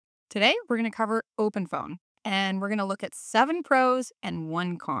Today, we're going to cover open phone and we're going to look at 7 pros and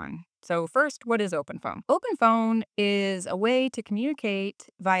 1 con. So, first, what is open phone? Open phone is a way to communicate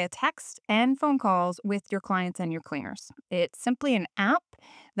via text and phone calls with your clients and your cleaners. It's simply an app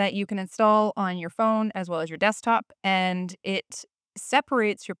that you can install on your phone as well as your desktop, and it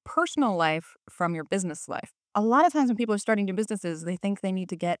separates your personal life from your business life. A lot of times when people are starting new businesses, they think they need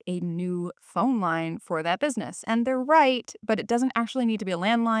to get a new phone line for that business. And they're right, but it doesn't actually need to be a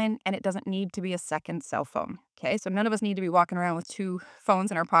landline and it doesn't need to be a second cell phone. Okay. So none of us need to be walking around with 2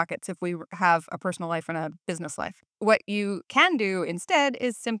 phones in our pockets if we have a personal life and a business life. What you can do instead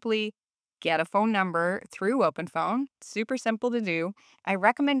is simply get a phone number through Open Phone. Super simple to do. I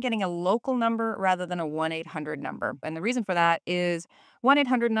recommend getting a local number rather than a 1-800 number. And the reason for that is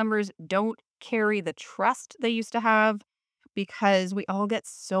 1-800 numbers don't carry the trust they used to have because we all get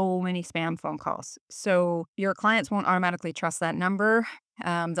so many spam phone calls. So your clients won't automatically trust that number.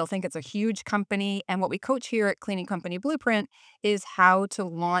 They'll think it's a huge company. And what we coach here at Cleaning Company Blueprint is how to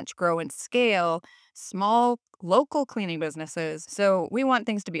launch, grow, and scale small local cleaning businesses. So we want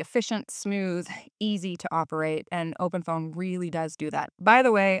things to be efficient, smooth, easy to operate, and Open Phone really does do that. By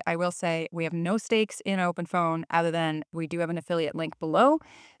the way, I will say we have no stakes in Open Phone other than we do have an affiliate link below.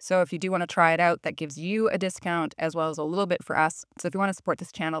 So if you do want to try it out, that gives you a discount as well as a little bit for us. So if you want to support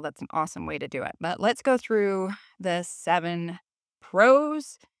this channel, that's an awesome way to do it. But let's go through the 7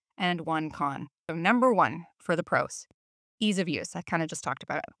 pros and 1 con. So number 1 for the pros. Ease of use. I kind of just talked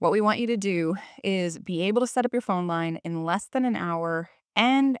about it. What we want you to do is be able to set up your phone line in less than an hour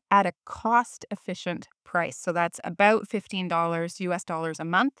and at a cost efficient price. So that's about $15 US dollars a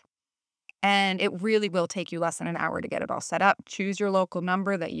month. And it really will take you less than an hour to get it all set up. Choose your local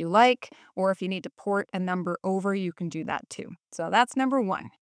number that you like, or if you need to port a number over, you can do that too. So that's number 1.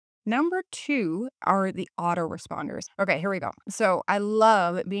 Number 2 are the autoresponders. Okay, here we go. So I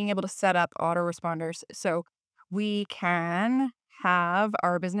love being able to set up autoresponders. So we can have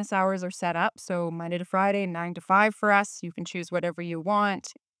our business hours are set up. So Monday to Friday, 9 to 5 for us. You can choose whatever you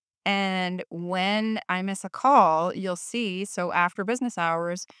want. And when I miss a call, you'll see. So after business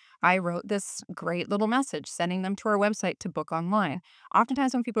hours, I wrote this great little message sending them to our website to book online.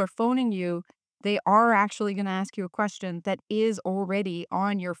 Oftentimes, when people are phoning you, they are actually going to ask you a question that is already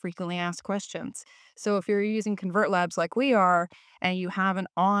on your frequently asked questions. So if you're using Convert Labs like we are, and you have an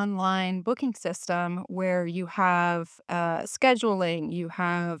online booking system where you have scheduling, you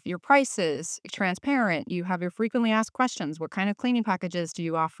have your prices transparent, you have your frequently asked questions. What kind of cleaning packages do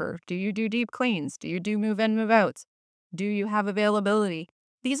you offer? Do you do deep cleans? Do you do move in, move outs? Do you have availability?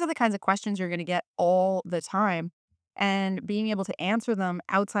 These are the kinds of questions you're going to get all the time. And being able to answer them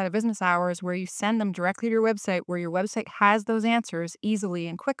outside of business hours, where you send them directly to your website, where your website has those answers easily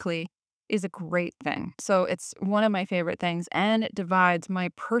and quickly, is a great thing. So it's one of my favorite things, and it divides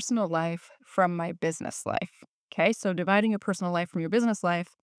my personal life from my business life. Okay, so dividing your personal life from your business life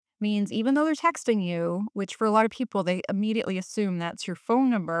means even though they're texting you, which for a lot of people, they immediately assume that's your phone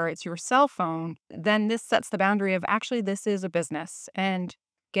number, it's your cell phone, then this sets the boundary of actually this is a business. And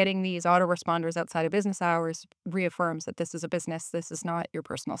getting these autoresponders outside of business hours reaffirms that this is a business. This is not your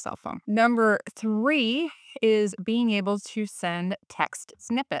personal cell phone. Number 3 is being able to send text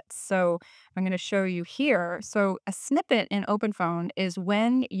snippets. So I'm going to show you here. So a snippet in Open Phone is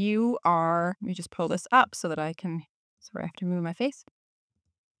when you are, let me just pull this up so that I can, sorry, I have to move my face.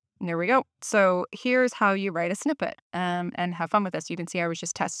 There we go. So here's how you write a snippet and have fun with this. You can see I was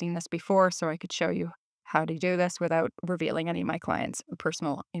just testing this before so I could show you how to do this without revealing any of my clients'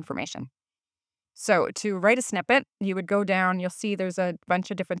 personal information. So to write a snippet, you would go down, you'll see there's a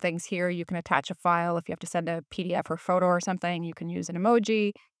bunch of different things here. You can attach a file if you have to send a PDF or photo or something. You can use an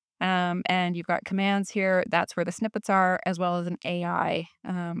emoji. And you've got commands here. That's where the snippets are, as well as an AI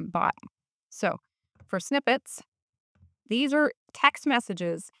bot. So for snippets, these are text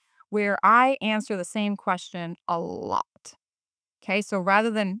messages where I answer the same question a lot. Okay, so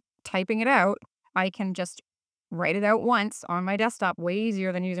rather than typing it out, I can just write it out once on my desktop, way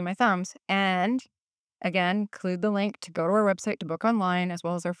easier than using my thumbs. And again, include the link to go to our website to book online, as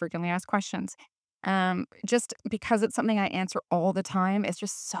well as our frequently asked questions. Just because it's something I answer all the time, it's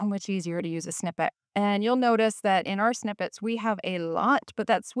just so much easier to use a snippet. And you'll notice that in our snippets, we have a lot, but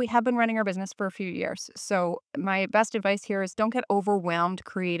we have been running our business for a few years. So my best advice here is don't get overwhelmed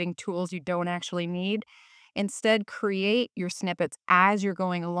creating tools you don't actually need. Instead, create your snippets as you're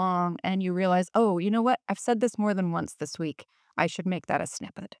going along and you realize, oh, you know what? I've said this more than once this week. I should make that a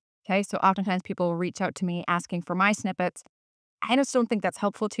snippet. Okay. So oftentimes people will reach out to me asking for my snippets. I just don't think that's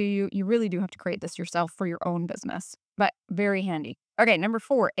helpful to you. You really do have to create this yourself for your own business. but very handy. Okay, number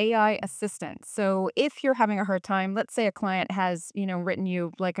 4, AI assistant. So if you're having a hard time, let's say a client has, written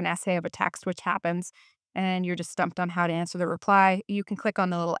you like an essay of a text, which happens, and you're just stumped on how to answer the reply, you can click on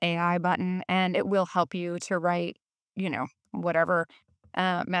the little AI button and it will help you to write, whatever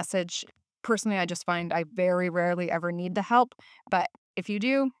message. Personally, I just find I very rarely ever need the help, but if you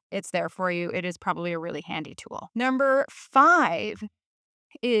do, it's there for you. It is probably a really handy tool. Number 5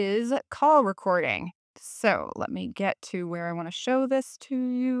 is call recording. So let me get to where I want to show this to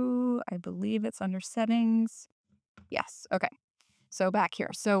you. I believe it's under settings. Yes. Okay. So back here.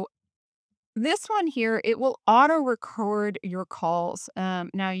 So this one here, it will auto record your calls.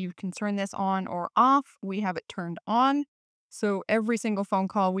 Now you can turn this on or off. We have it turned on. So every single phone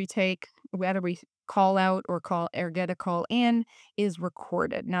call we take, whether we call out or call or get a call in, is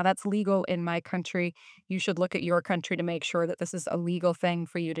recorded. Now that's legal in my country. You should look at your country to make sure that this is a legal thing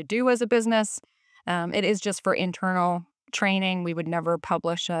for you to do as a business. It is just for internal training. We would never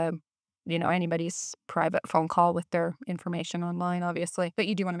publish anybody's private phone call with their information online, obviously. But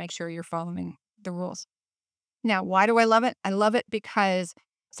you do want to make sure you're following the rules. Now, why do I love it? I love it because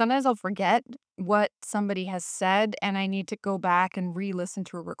sometimes I'll forget what somebody has said and I need to go back and re listen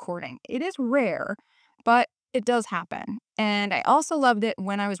to a recording. It is rare, but it does happen. And I also loved it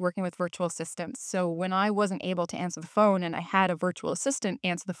when I was working with virtual assistants. So when I wasn't able to answer the phone and I had a virtual assistant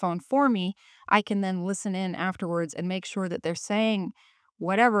answer the phone for me, I can then listen in afterwards and make sure that they're saying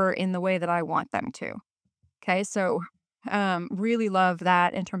whatever in the way that I want them to. Okay, so really love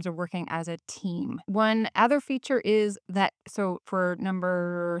that in terms of working as a team. One other feature is that, so for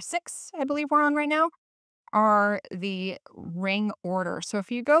number 6, I believe we're on right now, are the ring order. So if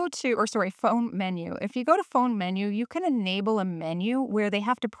you go to, or sorry, phone menu, if you go to phone menu, you can enable a menu where they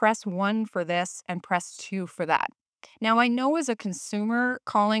have to press 1 for this and press 2 for that. Now, I know as a consumer,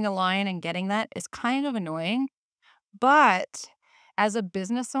 calling a line and getting that is kind of annoying, but as a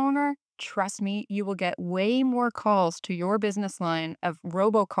business owner, trust me, you will get way more calls to your business line of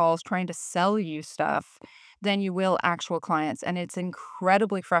robocalls trying to sell you stuff than you will actual clients. And it's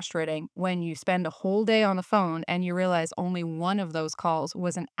incredibly frustrating when you spend a whole day on the phone and you realize only one of those calls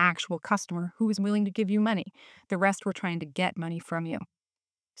was an actual customer who was willing to give you money. The rest were trying to get money from you.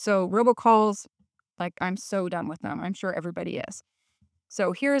 So robocalls, like, I'm so done with them. I'm sure everybody is.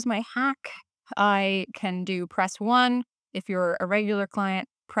 So here's my hack. I can do press 1 if you're a regular client,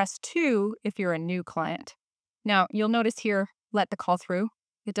 press 2 if you're a new client. Now, you'll notice here, let the call through.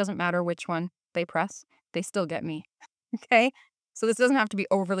 It doesn't matter which one they press, they still get me. Okay? So this doesn't have to be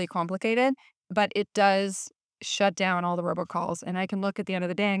overly complicated, but it does shut down all the robocalls. And I can look at the end of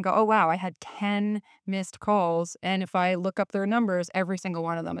the day and go, oh, wow, I had 10 missed calls. And if I look up their numbers, every single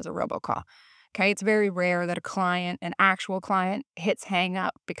one of them is a robocall. Okay, it's very rare that a client, an actual client, hits hang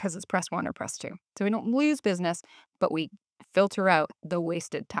up because it's press 1 or press 2. So we don't lose business, but we filter out the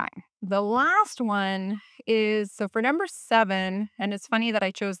wasted time. The last one is, so for number 7, and it's funny that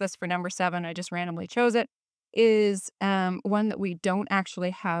I chose this for number 7, I just randomly chose it, is one that we don't actually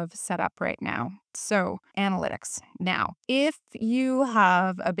have set up right now. So analytics. Now, if you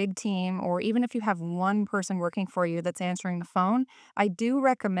have a big team, or even if you have one person working for you that's answering the phone, I do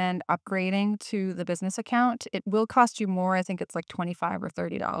recommend upgrading to the business account. It will cost you more. I think it's like $25 or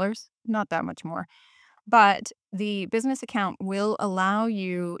 $30, not that much more. But the business account will allow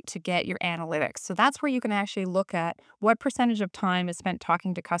you to get your analytics. So that's where you can actually look at what percentage of time is spent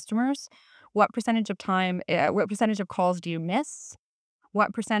talking to customers, what percentage of calls do you miss,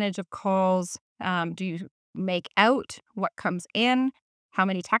 what percentage of calls do you make out, what comes in, how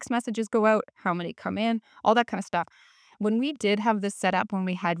many text messages go out, how many come in, all that kind of stuff. When we did have this set up, when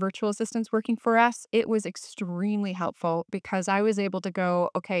we had virtual assistants working for us, it was extremely helpful because I was able to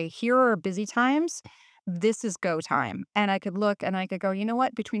go, okay, here are busy times. This is go time. And I could look and I could go, you know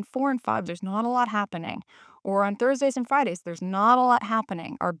what? Between 4 and 5, there's not a lot happening. Or on Thursdays and Fridays, there's not a lot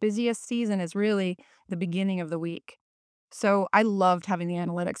happening. Our busiest season is really the beginning of the week. So I loved having the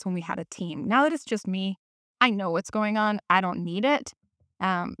analytics when we had a team. Now that it's just me, I know what's going on. I don't need it.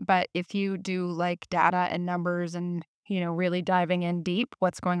 But if you do like data and numbers and really diving in deep,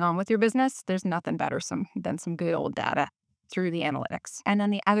 what's going on with your business, there's nothing better than some good old data through the analytics. And then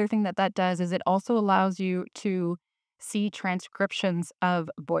the other thing that does is it also allows you to see transcriptions of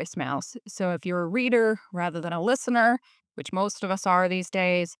voicemails. So if you're a reader rather than a listener, which most of us are these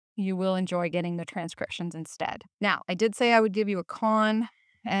days, you will enjoy getting the transcriptions instead. Now, I did say I would give you a con,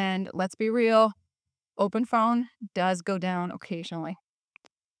 and let's be real, open phone does go down occasionally.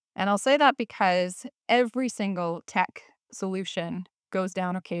 And I'll say that because every single tech solution goes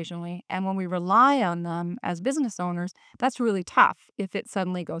down occasionally. And when we rely on them as business owners, that's really tough if it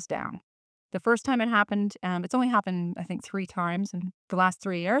suddenly goes down. The first time it happened, it's only happened, I think, 3 times in the last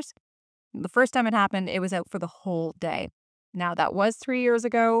 3 years. The first time it happened, it was out for the whole day. Now, that was 3 years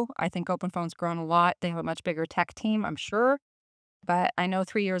ago. I think OpenPhone's grown a lot. They have a much bigger tech team, I'm sure. But I know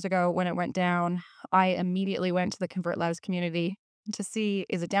 3 years ago when it went down, I immediately went to the Convert Labs community to see,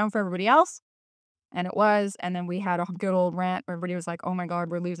 is it down for everybody else? And it was. And then we had a good old rant where everybody was like, oh my God,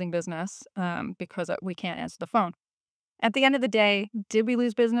 we're losing business because we can't answer the phone. At the end of the day, did we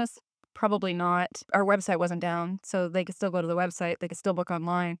lose business? Probably not. Our website wasn't down, so they could still go to the website. They could still book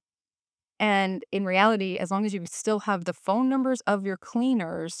online. And in reality, as long as you still have the phone numbers of your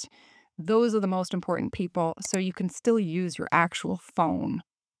cleaners, those are the most important people. So you can still use your actual phone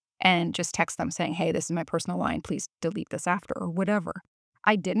and just text them saying, hey, this is my personal line. Please delete this after or whatever.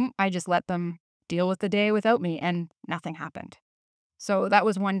 I didn't. I just let them deal with the day without me and nothing happened. So that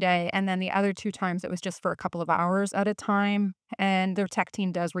was one day. And then the other 2 times, it was just for a couple of hours at a time. And their tech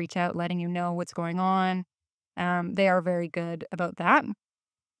team does reach out, letting you know what's going on. They are very good about that.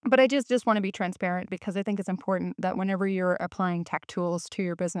 But I just want to be transparent because I think it's important that whenever you're applying tech tools to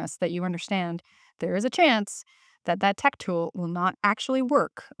your business, that you understand there is a chance that that tech tool will not actually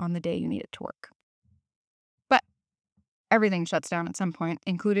work on the day you need it to work. But everything shuts down at some point,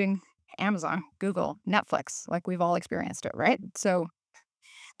 including Amazon, Google, Netflix. Like we've all experienced it, right? So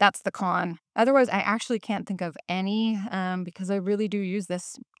that's the con. Otherwise, I actually can't think of any because I really do use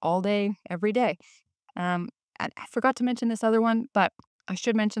this all day, every day. Um, I forgot to mention this other one, but I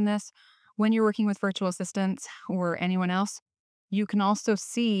should mention this. When you're working with virtual assistants or anyone else, you can also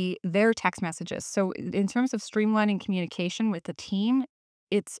see their text messages. So, in terms of streamlining communication with the team,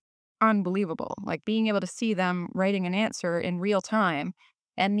 it's unbelievable. Like being able to see them writing an answer in real time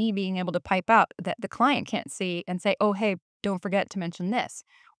and me being able to pipe up that the client can't see and say, oh, hey, don't forget to mention this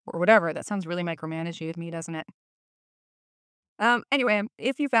or whatever. That sounds really micromanagey of me, doesn't it? Anyway,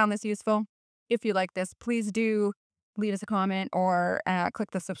 if you found this useful, if you like this, please do leave us a comment or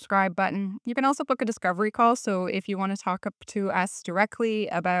click the subscribe button. You can also book a discovery call. So if you want to talk up to us directly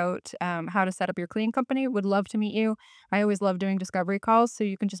about how to set up your cleaning company, would love to meet you. I always love doing discovery calls. So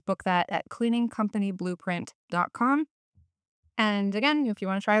you can just book that at cleaningcompanyblueprint.com. And again, if you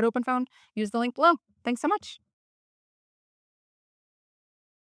want to try out OpenPhone, use the link below. Thanks so much.